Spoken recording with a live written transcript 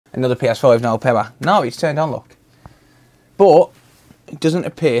Another PS5, no power. No, it's turned on, look. But it doesn't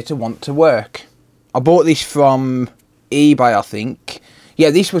appear to want to work. I bought this from eBay, I think. Yeah,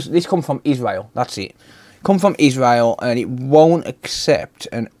 this come from Israel. That's it. Come from Israel, and it won't accept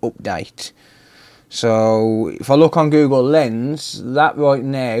an update. So if I look on Google Lens, that right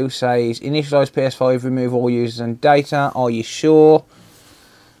now says initialize PS5, remove all users and data. Are you sure?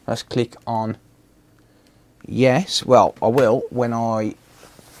 Let's click on yes. Well, I will when I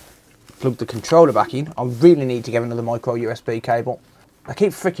plug the controller back in. I really need to get another micro USB cable. I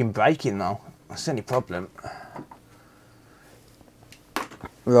keep freaking breaking though. That's the only problem.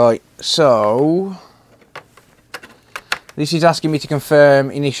 Right, so this is asking me to confirm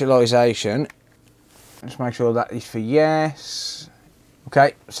initialization. Just make sure that is for yes.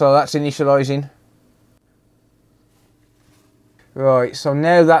 Okay, so that's initializing. Right, so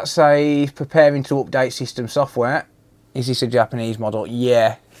now that says preparing to update system software. Is this a Japanese model?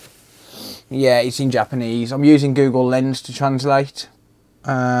 Yeah. Yeah, it's in Japanese. I'm using Google Lens to translate.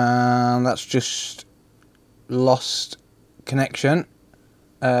 And that's just lost connection.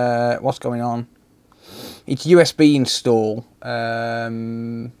 What's going on? It's USB install.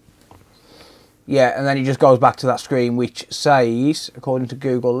 Yeah, and then it just goes back to that screen which says, according to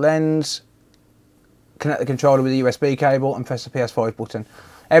Google Lens, connect the controller with the USB cable and press the PS5 button.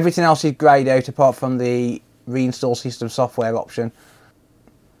 Everything else is greyed out apart from the reinstall system software option.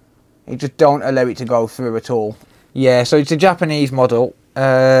 It just don't allow it to go through at all. Yeah, so it's a Japanese model.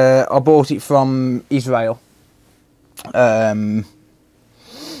 I bought it from Israel. And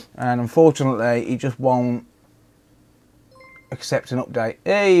unfortunately, it just won't accept an update.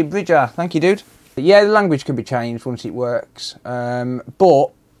 Hey, Bridger, thank you, dude. But yeah, the language can be changed once it works. But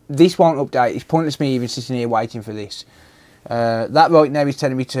this won't update. It's pointless me even sitting here waiting for this. That right now is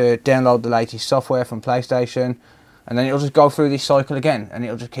telling me to download the latest software from PlayStation, and then it'll just go through this cycle again, and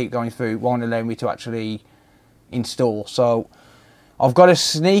it'll just keep going through. It won't allow me to actually install. So I've got a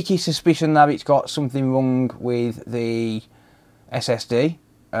sneaky suspicion that it's got something wrong with the SSD.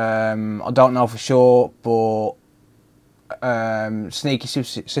 I don't know for sure, but sneaky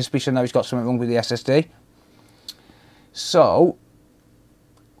suspicion that it's got something wrong with the SSD. So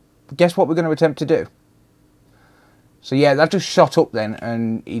guess what we're going to attempt to do? So yeah, that just shot up then,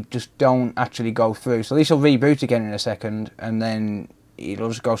 and it just don't actually go through. So this will reboot again in a second, and then it'll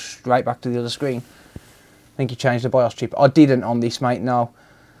just go straight back to the other screen. I think you changed the BIOS chip. I didn't on this, mate, no.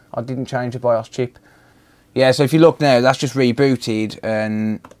 I didn't change the BIOS chip. Yeah, so if you look now, that's just rebooted,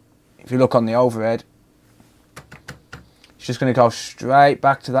 and if you look on the overhead, it's just going to go straight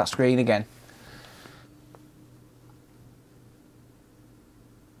back to that screen again.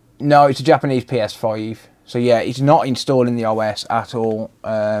 No, it's a Japanese PS5. So yeah, it's not installing the OS at all,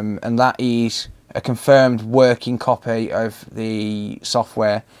 and that is a confirmed working copy of the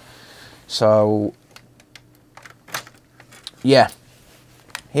software. So yeah,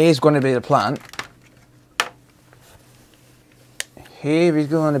 here's going to be the plan. Here is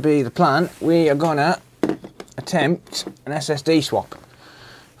going to be the plan. We are going to attempt an SSD swap.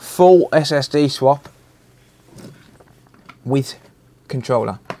 Full SSD swap with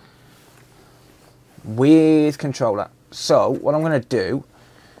controller. So what I'm going to do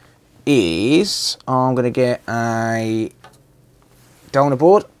is I'm going to get a donor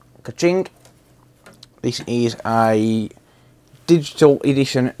board. Ka-ching. This is a digital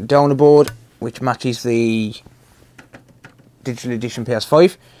edition donor board which matches the digital edition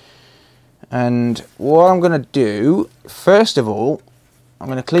PS5. And what I'm going to do, first of all, I'm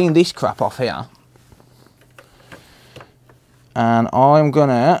going to clean this crap off here. And I'm going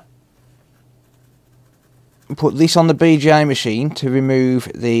to put this on the BGA machine to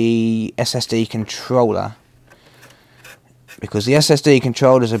remove the SSD controller, because the SSD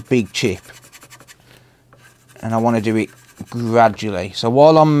controller is a big chip and I want to do it gradually. So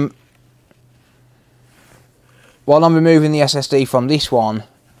while I'm removing the SSD from this one,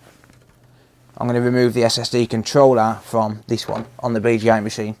 I'm going to remove the SSD controller from this one on the BGA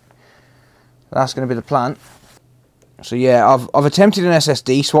machine. That's going to be the plan. So yeah, I've attempted an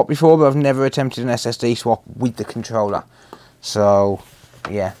SSD swap before, but I've never attempted an SSD swap with the controller. So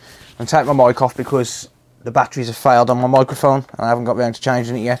yeah, I'm going to take my mic off because the batteries have failed on my microphone and I haven't got around to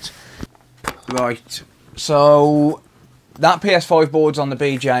changing it yet. Right, so that PS5 board's on the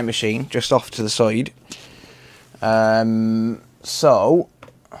BGA machine, just off to the side. So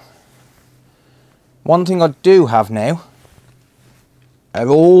one thing I do have now are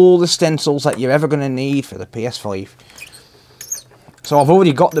all the stencils that you're ever going to need for the PS5. So I've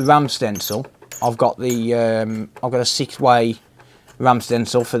already got the RAM stencil. I've got the I've got a 6-way RAM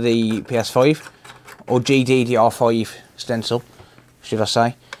stencil for the PS5, or GDDR5 stencil, should I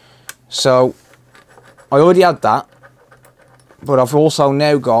say? So I already had that, but I've also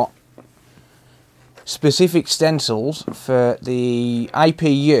now got specific stencils for the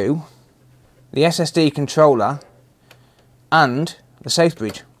APU, the SSD controller, and the safe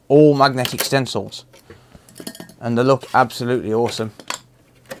bridge. All magnetic stencils. And they look absolutely awesome,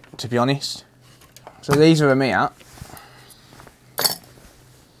 to be honest. So these are me out.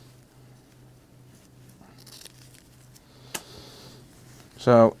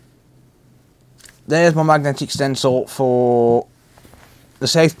 So there's my magnetic stencil for the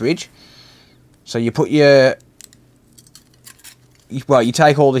safe bridge. So you put your, well, you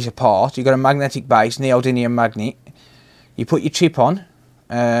take all this apart. You've got a magnetic base, neodymium magnet. You put your chip on,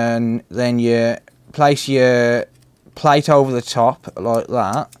 and then you place your plate over the top like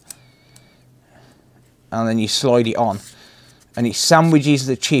that, and then you slide it on, and it sandwiches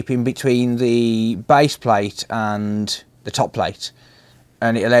the chip in between the base plate and the top plate,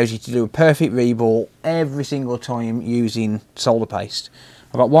 and it allows you to do a perfect reball every single time using solder paste.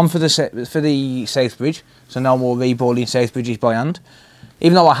 I've got one for the safe bridge, so no more reballing safe bridges by hand.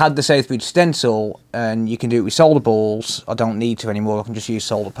 Even though I had the safe bridge stencil, and you can do it with solder balls, I don't need to anymore. I can just use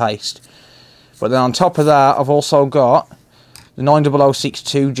solder paste. But then on top of that, I've also got the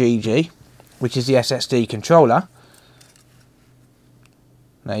 90062GG, which is the SSD controller.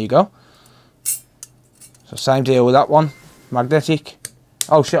 There you go. So same deal with that one, magnetic.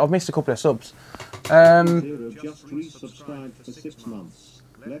 Oh shit, I've missed a couple of subs. Zero just resubscribed for 6 months.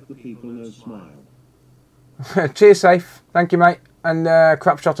 Let the people know, smile. Cheers, Safe. Thank you, mate. And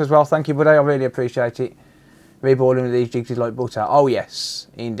Crapshot as well. Thank you, buddy. I really appreciate it. Reballing with these jigs is like butter. Oh, yes.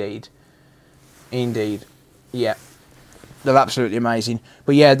 Indeed. Indeed. Yeah. They're absolutely amazing.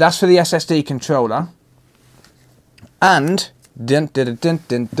 But yeah, that's for the SSD controller. And dun, dun, dun,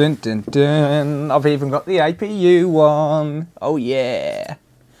 dun, dun, dun, dun, I've even got the APU one. Oh, yeah.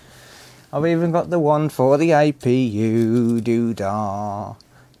 I've even got the one for the APU. Doo-dah.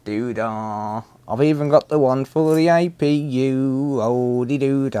 Doo-dah. I've even got the one for the APU. Oh, de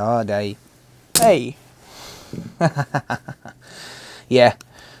doo da day. Hey. Yeah.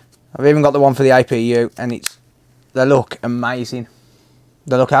 I've even got the one for the APU, and they look amazing.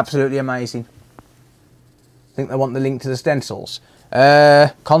 They look absolutely amazing. I think they want the link to the stencils.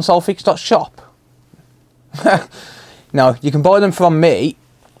 Consolefix.shop. No, you can buy them from me.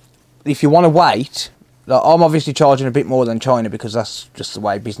 If you want to wait, like, I'm obviously charging a bit more than China because that's just the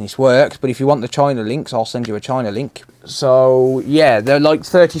way business works. But if you want the China links, I'll send you a China link. So yeah, they're like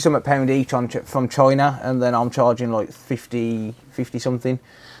 30 something pound each from China, and then I'm charging like 50 something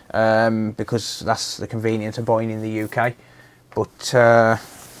because that's the convenience of buying in the UK. But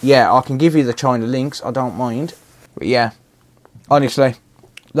yeah, I can give you the China links. I don't mind. But yeah, honestly,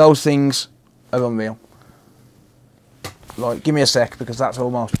 those things are unreal. Like, give me a sec because that's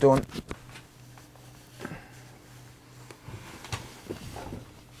almost done.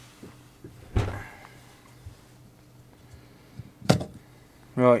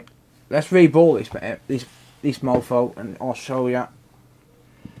 Right, let's reball this mofo, and I'll show you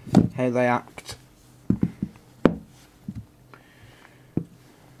how they act.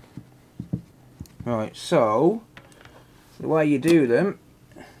 Right, so the way you do them,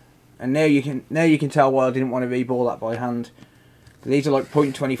 and now you can tell why I didn't want to reball that by hand. These are like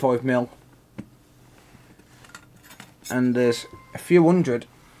 0.25mm, and there's a few hundred.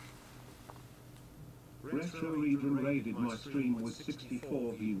 Retro Region raided my stream with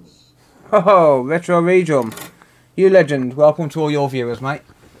 64 views. Oh, Retro Region, you legend. Welcome to all your viewers, mate.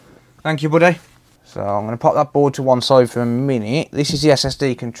 Thank you, buddy. So I'm going to pop that board to one side for a minute. This is the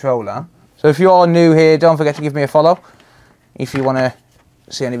SSD controller. So if you are new here, don't forget to give me a follow. If you want to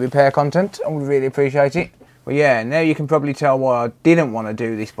see any repair content, I would really appreciate it. But yeah, now you can probably tell why I didn't want to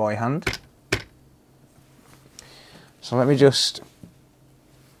do this by hand. So let me just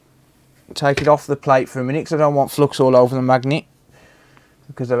take it off the plate for a minute because I don't want flux all over the magnet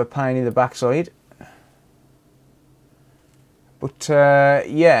because they're a pain in the backside. But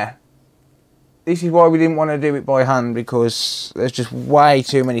yeah, this is why we didn't want to do it by hand, because there's just way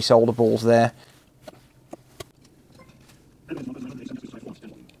too many solder balls there.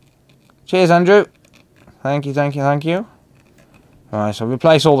 Cheers, Andrew. Thank you, thank you, thank you. Alright, so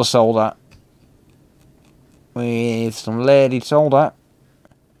replace all the solder with some leaded solder.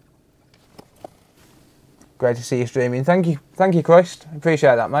 Great to see you streaming. Thank you, Christ. I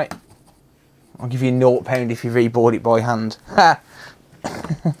appreciate that, mate. I'll give you £0 if you reboard it by hand. Ha!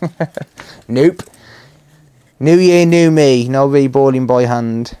 Nope. New year, new me. No reboarding by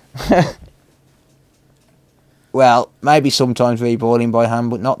hand. Well, maybe sometimes reboarding by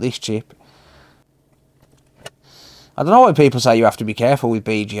hand, but not this chip. I don't know why people say you have to be careful with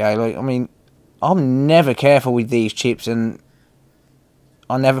BGA. Like, I mean, I'm never careful with these chips, and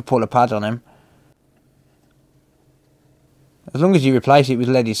I never pull a pad on them. As long as you replace it with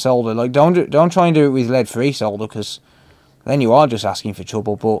leaded solder, like don't try and do it with lead-free solder, because then you are just asking for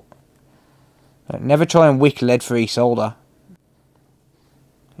trouble. But never try and wick lead-free solder.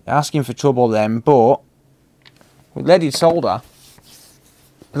 You're asking for trouble then. But with leaded solder,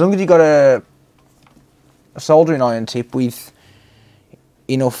 as long as you got a soldering iron tip with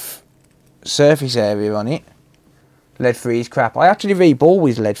enough surface area on it, lead-free is crap. I actually reball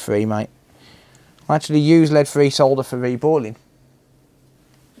with lead-free, mate. I actually use lead-free solder for reballing.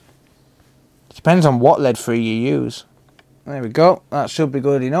 Depends on what lead-free you use. There we go. That should be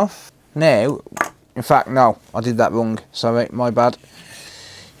good enough. Now, in fact, no, I did that wrong. Sorry, my bad.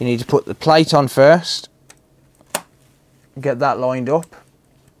 You need to put the plate on first. Get that lined up.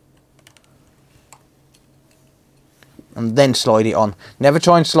 And then slide it on. Never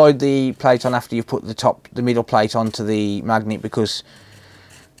try and slide the plate on after you've put the middle plate onto the magnet, because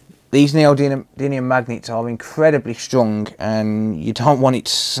these neodymium magnets are incredibly strong and you don't want it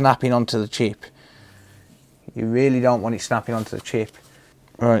snapping onto the chip. You really don't want it snapping onto the chip.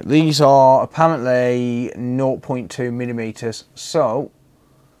 Right, these are apparently 0.2 millimeters. So,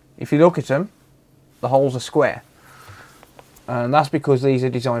 if you look at them, the holes are square. And that's because these are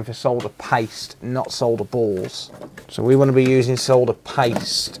designed for solder paste, not solder balls. So we want to be using solder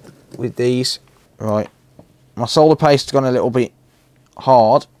paste with these. Right, my solder paste has gone a little bit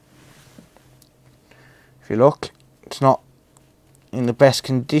hard. If you look, it's not in the best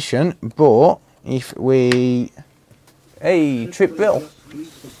condition, but if we... Hey, Trip Bill.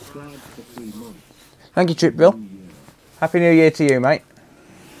 Thank you, Trip Bill. Happy New Year to you, mate.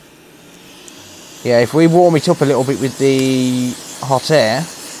 Yeah, if we warm it up a little bit with the hot air,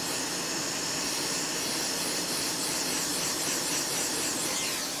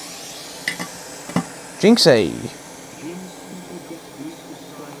 Jinxie.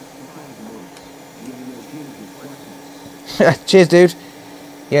 Cheers, dude.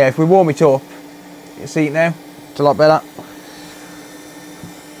 Yeah, if we warm it up, you see it now? It's a lot better.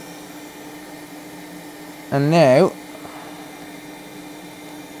 And now,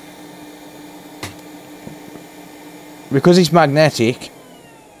 because it's magnetic,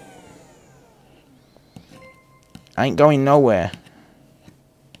 ain't going nowhere.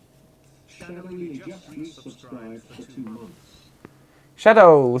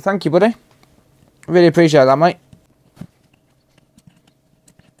 Shadow, thank you, buddy. Really appreciate that, mate.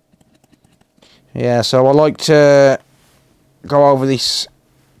 Yeah, so I like to go over this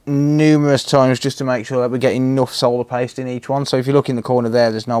numerous times just to make sure that we get enough solder paste in each one. So if you look in the corner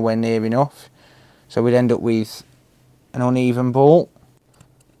there, there's nowhere near enough. So we'd end up with an uneven ball.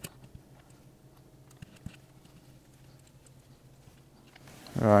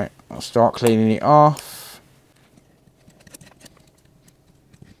 Right, I'll start cleaning it off.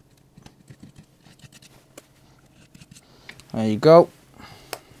 There you go.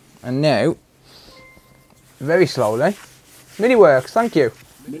 And now, very slowly, Miniworks, thank you.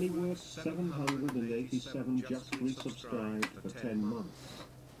 Miniworks 787 just resubscribed for 10 months.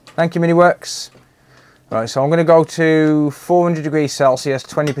 Thank you, Miniworks. Right, so I'm going to go to 400 degrees Celsius,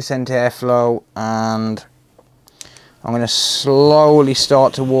 20% airflow, and I'm going to slowly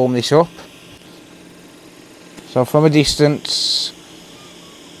start to warm this up. So from a distance,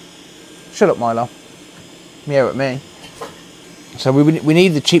 shut up, Milo, meow at me. So we need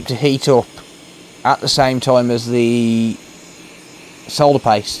the chip to heat up at the same time as the solder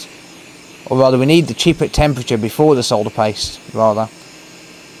paste, or rather we need the chip at temperature before the solder paste, rather.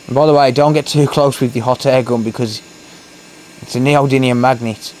 And by the way, don't get too close with the hot air gun because it's a neodymium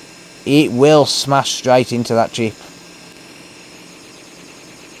magnet. It will smash straight into that chip.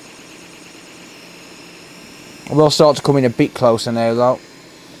 We'll start to come in a bit closer now though.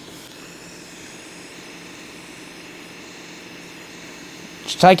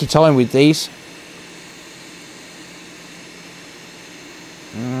 Just take your time with these.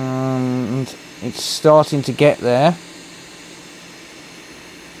 And it's starting to get there.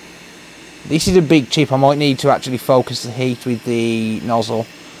 This is a big chip. I might need to actually focus the heat with the nozzle,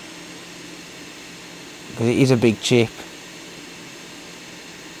 because it is a big chip.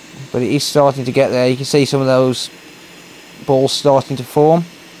 But it is starting to get there. You can see some of those balls starting to form.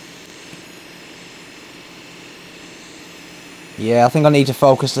 Yeah, I think I need to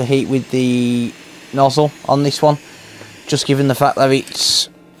focus the heat with the nozzle on this one, just given the fact that it's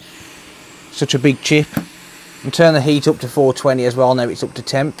such a big chip. And turn the heat up to 420 as well. Now it's up to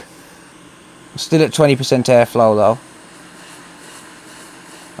temp. I'm still at 20% airflow though.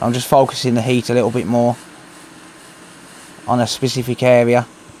 I'm just focusing the heat a little bit more. on a specific area.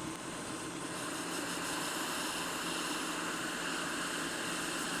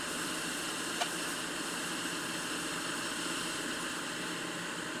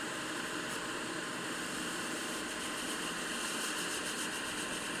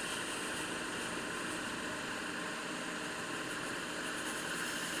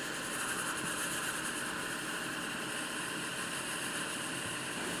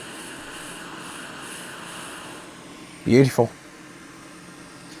 Beautiful.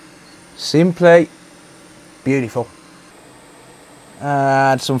 Simply beautiful.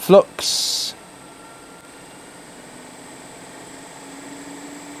 Add some flux.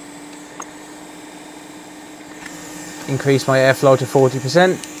 Increase my airflow to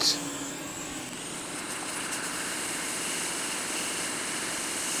 40%.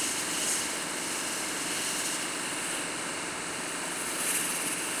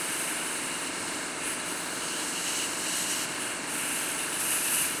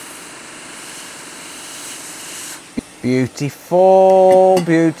 Beautiful,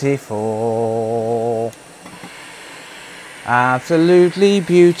 beautiful. Absolutely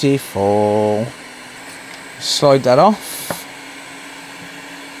beautiful. Slide that off.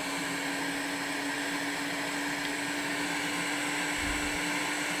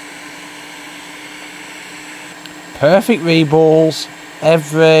 Perfect reballs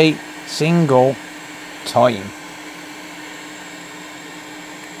every single time.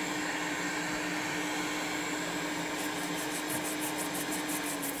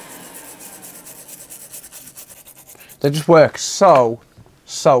 They just work so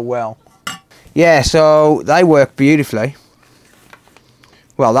well. Yeah, so they work beautifully.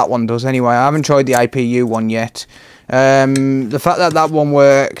 Well, that one does anyway. I haven't tried the APU one yet. The fact that that one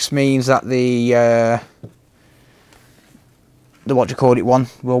works means that the what do you call it one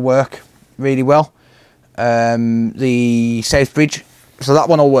will work really well. The South Bridge, so that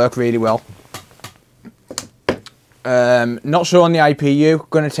one will work really well. Not sure on the APU.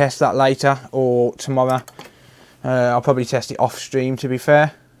 Going to test that later or tomorrow. I'll probably test it off stream, to be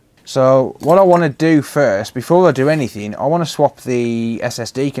fair. So what I want to do first, before I do anything, I want to swap the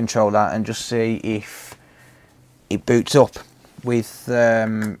SSD controller and just see if it boots up with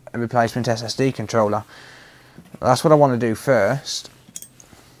a replacement SSD controller. That's what I want to do first.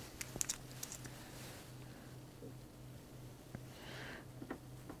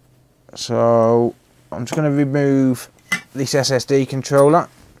 So I'm just going to remove this SSD controller.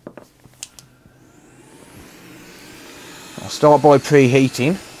 I'll start by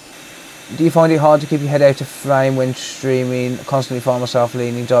preheating. Do you find it hard to keep your head out of frame when streaming? I constantly find myself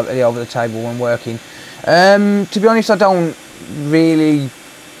leaning directly over the table when working. To be honest, I don't really.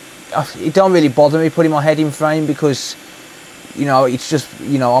 It don't really bother me putting my head in frame because, you know, it's just,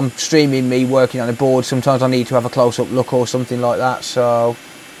 you know, I'm streaming me working on a board. Sometimes I need to have a close-up look or something like that. So,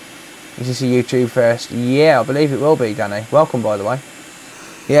 is this a YouTube first? Yeah, I believe it will be, Danny. Welcome, by the way.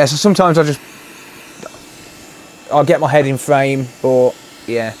 Yeah, so sometimes I'll get my head in frame, but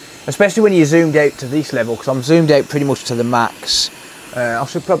yeah. Especially when you're zoomed out to this level, because I'm zoomed out pretty much to the max. I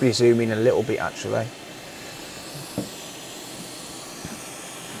should probably zoom in a little bit, actually.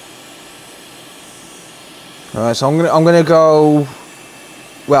 Alright, so I'm gonna go.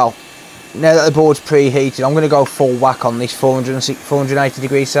 Well, now that the board's preheated, I'm gonna go full whack on this 480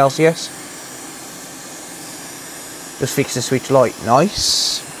 degrees Celsius. Just fix the switch light.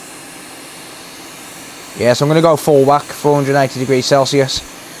 Nice. Yeah, so I'm gonna go full whack, 480 degrees Celsius.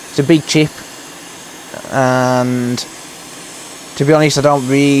 It's a big chip, and to be honest, I don't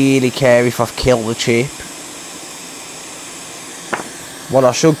really care if I've killed the chip. What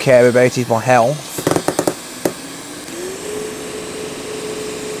I should care about is my health.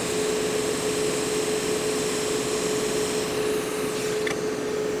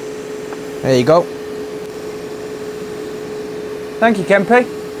 There you go. Thank you, Kempe.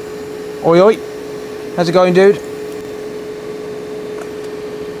 Oi oi. How's it going, dude?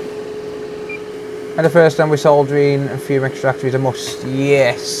 And the first time we're soldering and fume extractor is a must.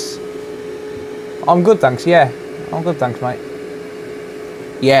 Yes. I'm good, thanks. Yeah. I'm good, thanks, mate.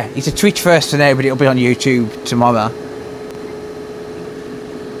 Yeah, it's a Twitch first today, but it'll be on YouTube tomorrow.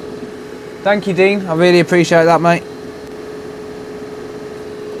 Thank you, Dean. I really appreciate that, mate.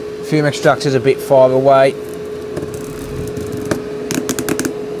 Fume extractor's a bit far away.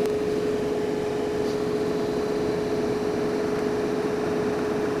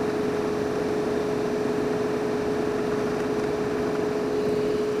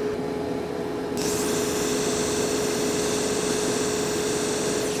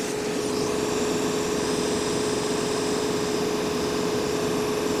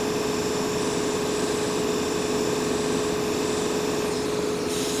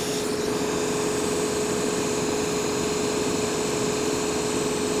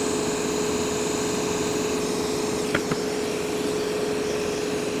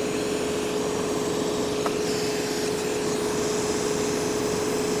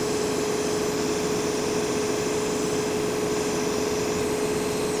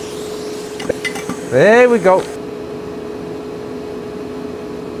 There we go.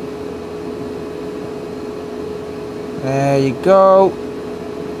 There you go.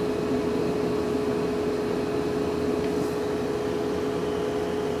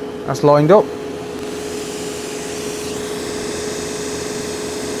 That's lined up.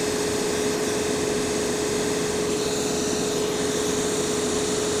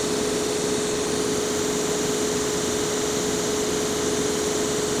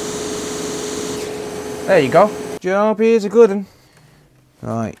 There you go. Job here's a good one.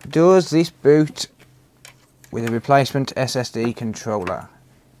 Right, does this boot with a replacement SSD controller?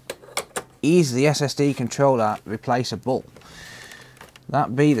 Is the SSD controller replaceable?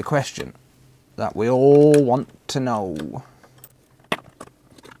 That be the question that we all want to know.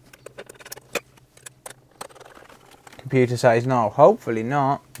 Computer says no. Hopefully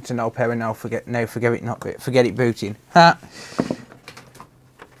not. It's a no power, no forget it booting. Ha!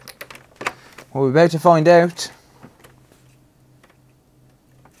 Well, we're about to find out.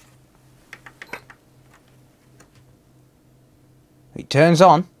 It turns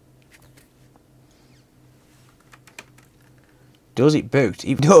on. Does it boot?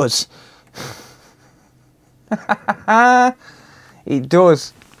 It does. It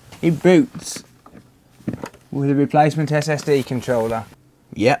does. It boots with a replacement SSD controller.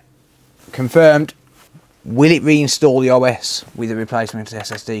 Yep. Confirmed. Will it reinstall the OS with a replacement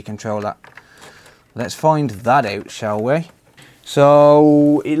SSD controller? Let's find that out, shall we?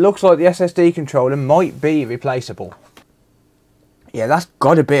 So it looks like the SSD controller might be replaceable. Yeah, that's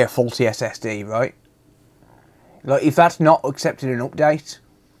got to be a faulty SSD, right? Like, if that's not accepted an update.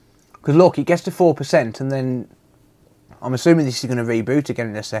 Because look, it gets to 4% and then I'm assuming this is going to reboot again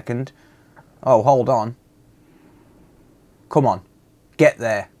in a second. Oh, hold on. Come on. Get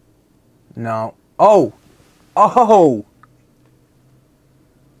there. No. Oh! Oh!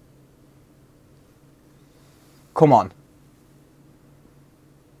 Come on.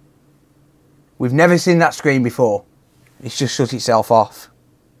 We've never seen that screen before. It's just shut itself off.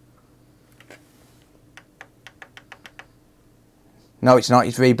 No, it's not.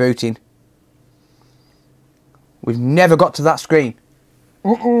 It's rebooting. We've never got to that screen.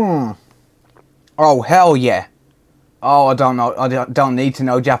 Oh, hell yeah. Oh, I don't know. I don't need to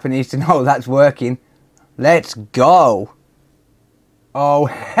know Japanese to know that's working. Let's go. Oh,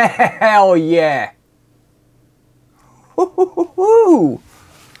 hell yeah.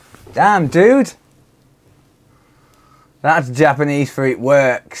 Damn, dude. That's Japanese for it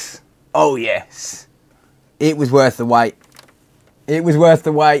works. Oh, yes. It was worth the wait. It was worth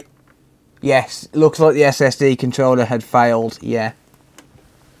the wait. Yes, looks like the SSD controller had failed. Yeah.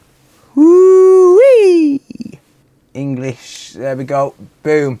 Woo-wee! English. There we go.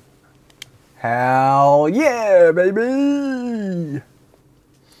 Boom. Hell yeah, baby!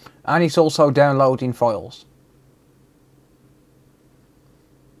 And it's also downloading files.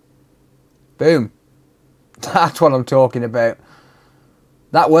 Boom. That's what I'm talking about.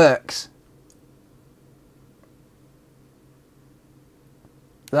 That works.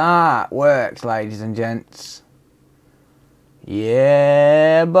 That works, ladies and gents.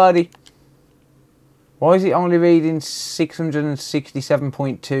 Yeah, buddy. Why is it only reading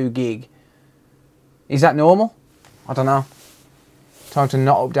 667.2 gig? Is that normal? I don't know. Time to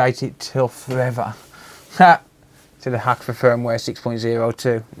not update it till forever. Ha! To the hack for firmware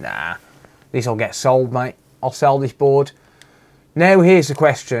 6.02. Nah. This'll get sold, mate. I'll sell this board. Now here's the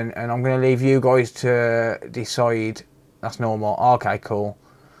question, and I'm going to leave you guys to decide. That's normal. Okay, cool.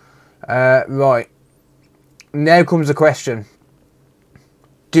 Right. Now comes the question.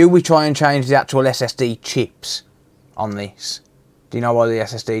 Do we try and change the actual SSD chips on this? Do you know why the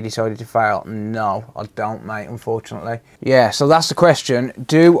SSD decided to fail? No, I don't, mate, unfortunately. Yeah, so that's the question.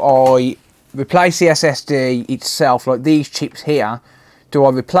 Do I replace the SSD itself, like these chips here? Do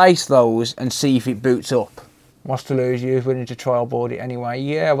I replace those and see if it boots up? What's to lose? You're willing to trial board it anyway?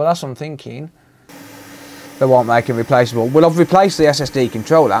 Yeah, well, that's what I'm thinking. They won't make it replaceable. Well, I've replaced the SSD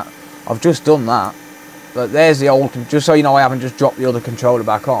controller. I've just done that. But there's the old, just so you know I haven't just dropped the other controller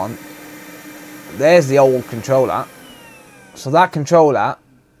back on. There's the old controller. So that controller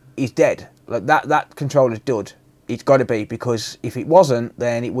is dead. Like that controller's dud. It's got to be, because if it wasn't,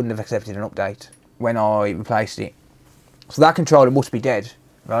 then it wouldn't have accepted an update when I replaced it. So that controller must be dead,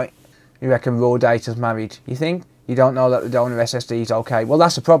 right? You reckon raw data's married? You think? You don't know that the donor SSD is okay? Well,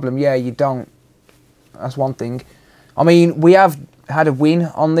 that's the problem. Yeah, you don't. That's one thing. I mean, we have had a win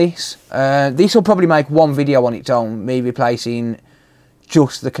on this. This will probably make one video on its own, me replacing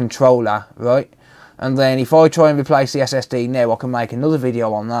just the controller, right? And then if I try and replace the SSD now, I can make another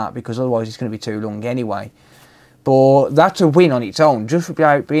video on that, because otherwise it's going to be too long anyway. But that's a win on its own. Just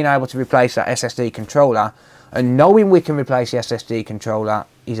being able to replace that SSD controller and knowing we can replace the SSD controller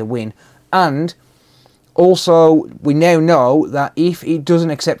is a win. And also, we now know that if it doesn't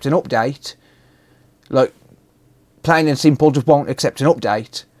accept an update, like plain and simple just won't accept an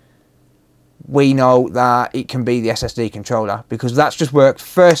update, we know that it can be the SSD controller, because that's just worked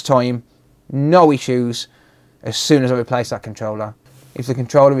first time, no issues, as soon as I replace that controller. If the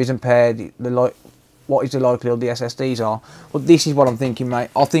controller isn't paired, what is the likelihood the SSDs are? Well, this is what I'm thinking, mate.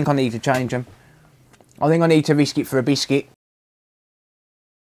 I think I need to change them. I think I need to risk it for a biscuit.